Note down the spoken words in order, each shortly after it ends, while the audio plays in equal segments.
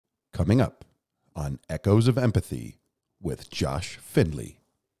Coming up on Echoes of Empathy with Josh Findley.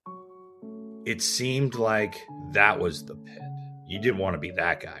 It seemed like that was the pit. You didn't want to be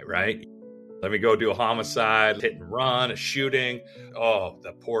that guy, right? Let me go do a homicide, hit and run, a shooting. Oh,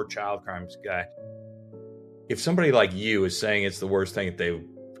 the poor child crimes guy. If somebody like you is saying it's the worst thing that they've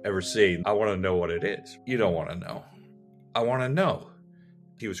ever seen, I want to know what it is. You don't want to know. I want to know.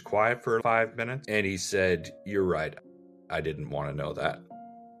 He was quiet for 5 minutes and he said, "You're right. I didn't want to know that."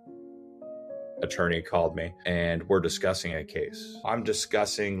 Attorney called me and we're discussing a case. I'm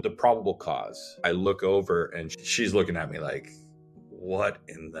discussing the probable cause. I look over and she's looking at me like, "What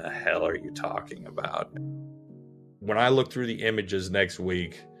in the hell are you talking about?" When I look through the images next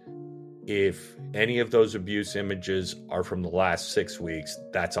week, if any of those abuse images are from the last 6 weeks,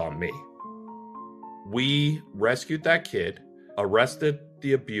 that's on me. We rescued that kid, arrested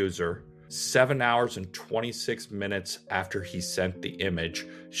the abuser. 7 hours and 26 minutes after he sent the image,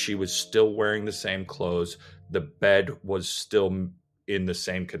 she was still wearing the same clothes. The bed was still in the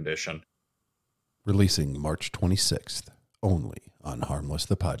same condition. Releasing March 26th, only on Harmless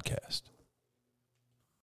the Podcast.